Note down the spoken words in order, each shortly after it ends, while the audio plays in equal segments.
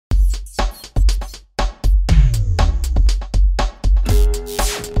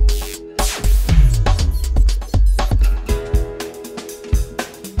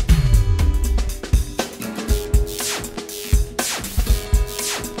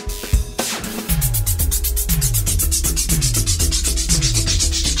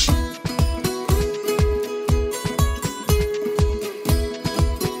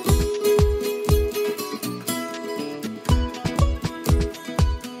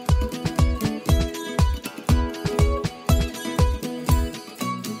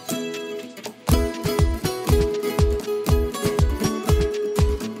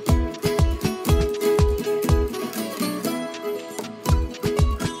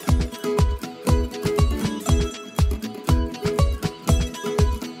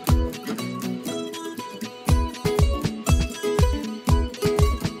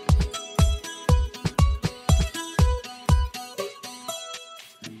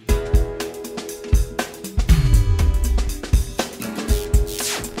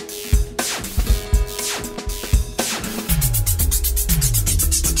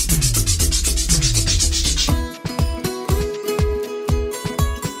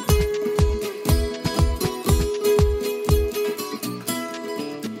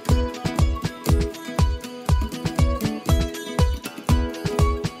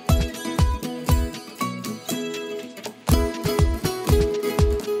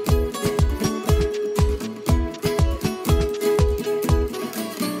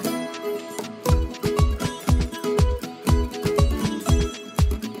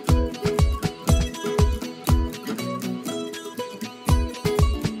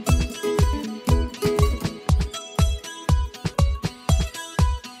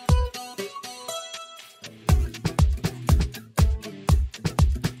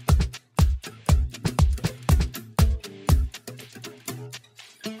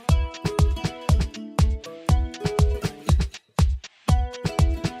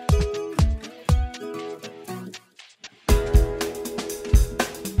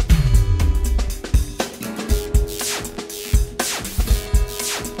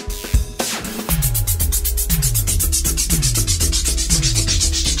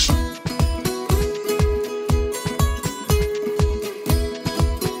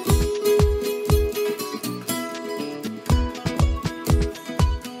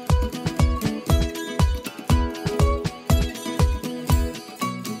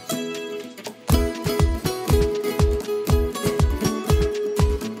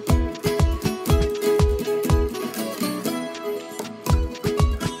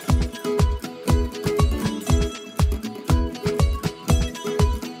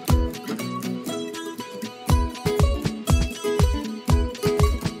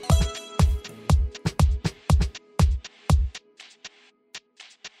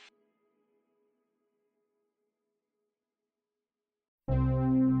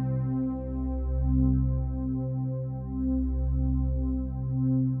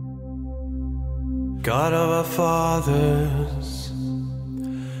God of our fathers,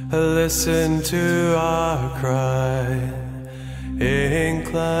 listen to our cry.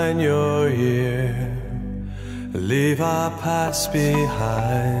 Incline your ear, leave our past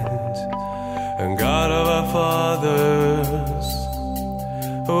behind. And God of our fathers,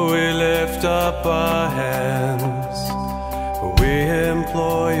 we lift up our hands, we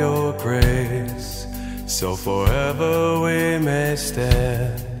implore your grace, so forever we may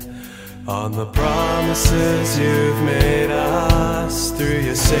stand on the promises you've made us through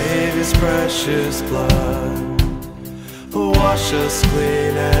your Savior's precious blood. Wash us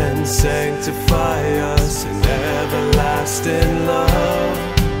clean and sanctify us in everlasting love.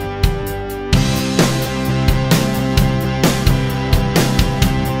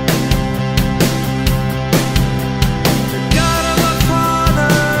 God of our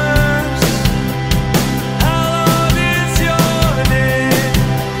fathers, hallowed is your name.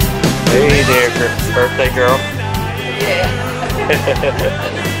 Hey there, birthday girl. Yeah.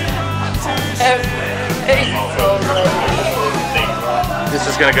 This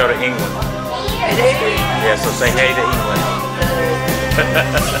is gonna go to England. Yeah, so say hey to England.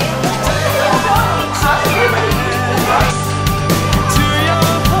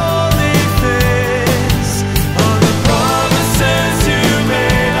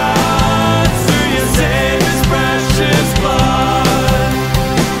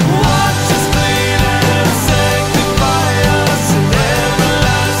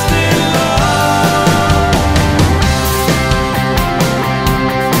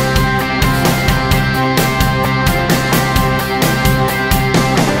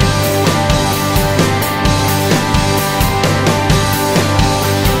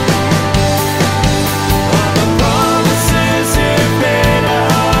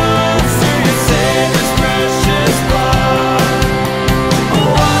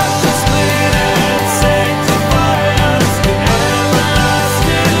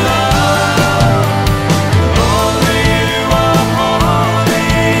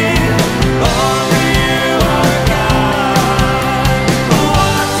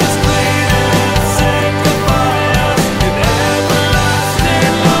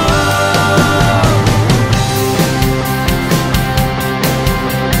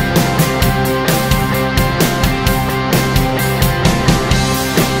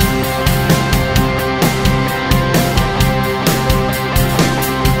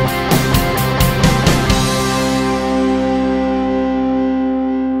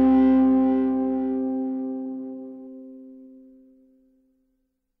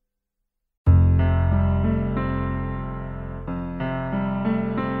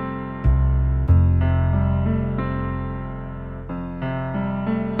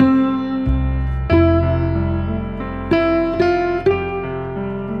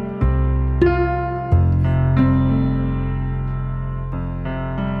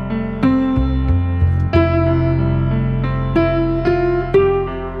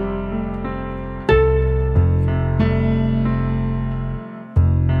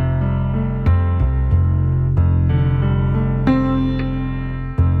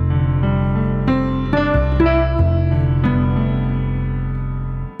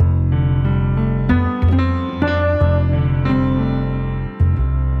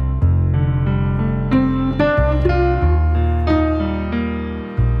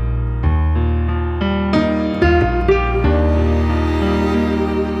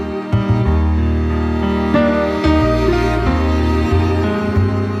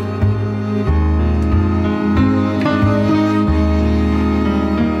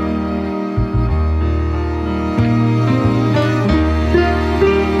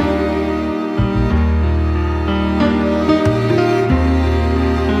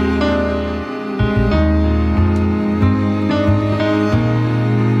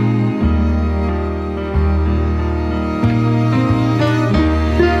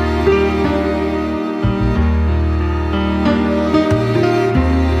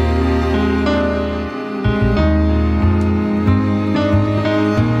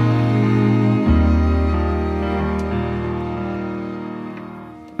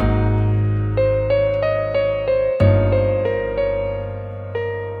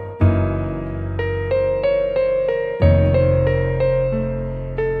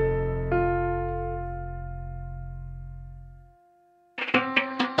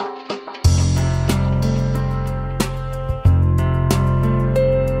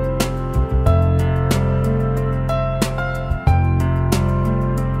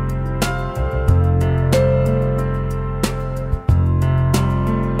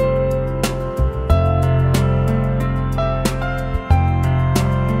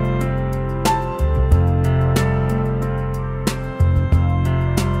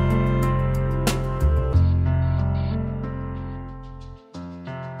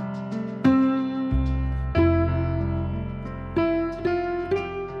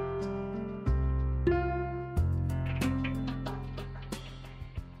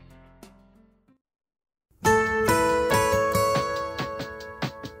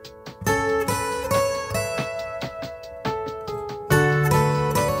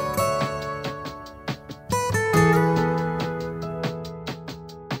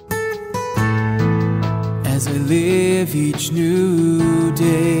 as I live each new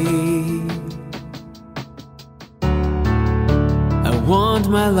day. I want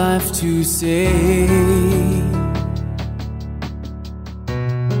my life to say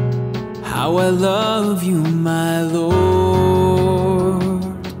how I love you, my Lord,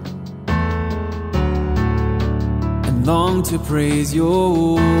 and long to praise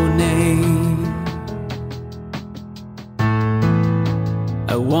your name.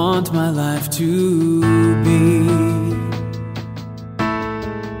 I want my life to be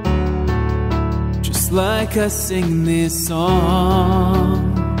just like I sing this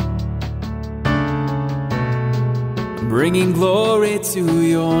song, bringing glory to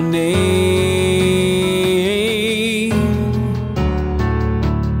your name.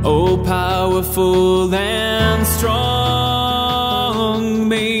 Oh, powerful and strong,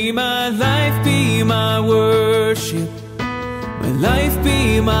 may my life be my worship, may life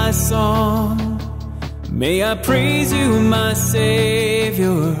be my song. May I praise you, my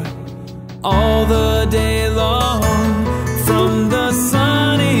Savior, all the day long. From the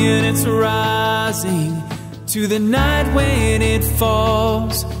sun in its rising to the night when it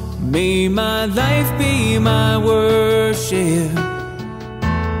falls, may my life be my worship,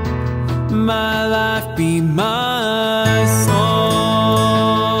 my life be my song.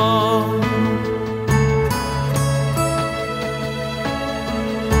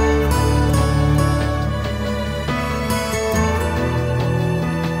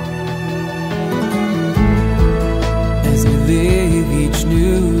 As I live each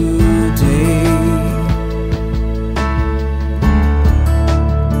new day,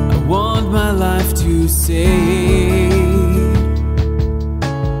 I want my life to say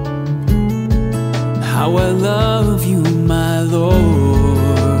how I love you, my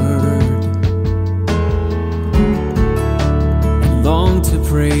Lord, and long to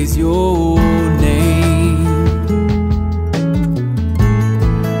praise your name.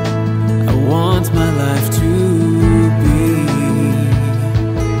 I want my life to be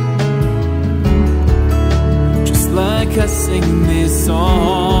just like I sing this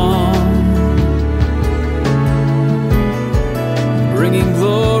song, bringing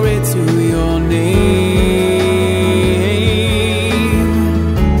glory to your name.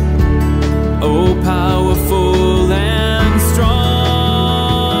 Oh, powerful and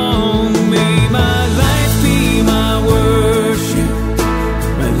strong, may my life be my worship,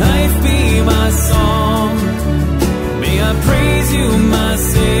 may life be my song. May I praise you, my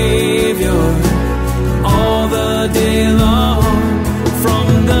Savior, all the day long. From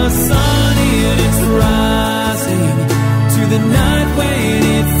the sun in its rising to the night when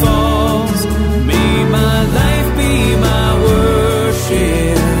it falls, may my life be my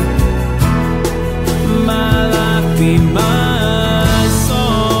worship, my life be my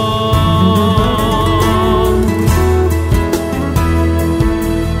song.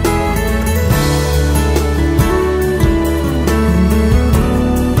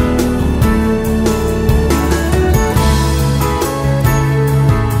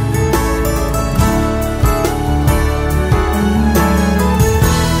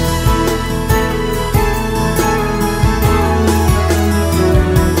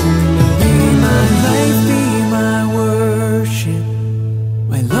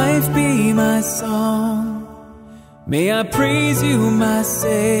 May I praise you, my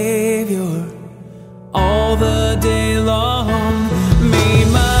Savior, all the day long. May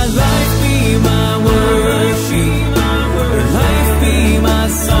my life be my worship, may life be my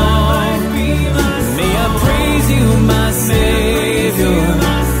song. May I praise you, my Savior,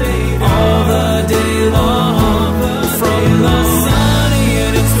 all the day long. From the sun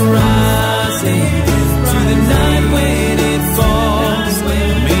in its rising to the night when it falls,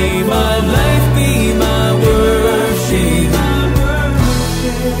 may my life be my worship,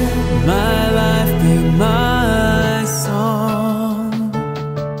 my life be my song.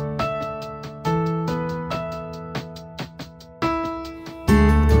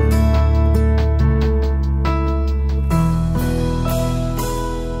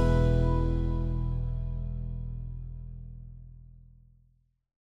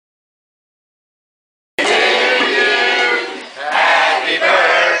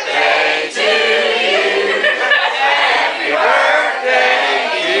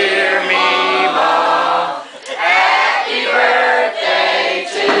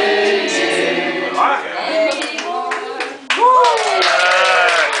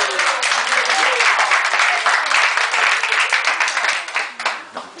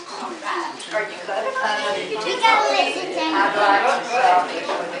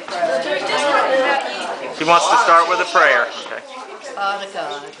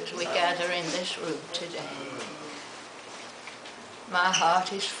 God, as we gather in this room today. My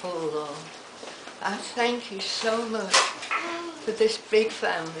heart is full, Lord. I thank you so much for this big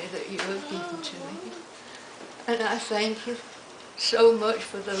family that you have given to me. And I thank you so much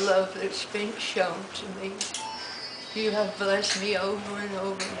for the love that's been shown to me. You have blessed me over and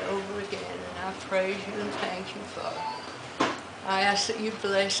over and over again, and I praise you and thank you for it. I ask that you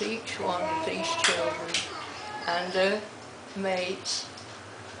bless each one of these children and their mates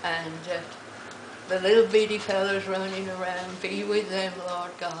and the little bitty fellows running around. Be with them,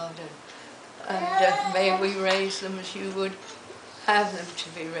 Lord God, and may we raise them as you would have them to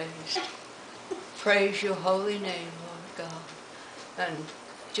be raised. Praise your holy name, Lord God, and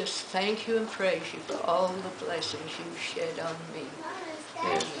just thank you and praise you for all the blessings you shed on me.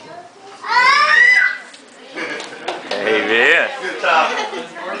 Amen.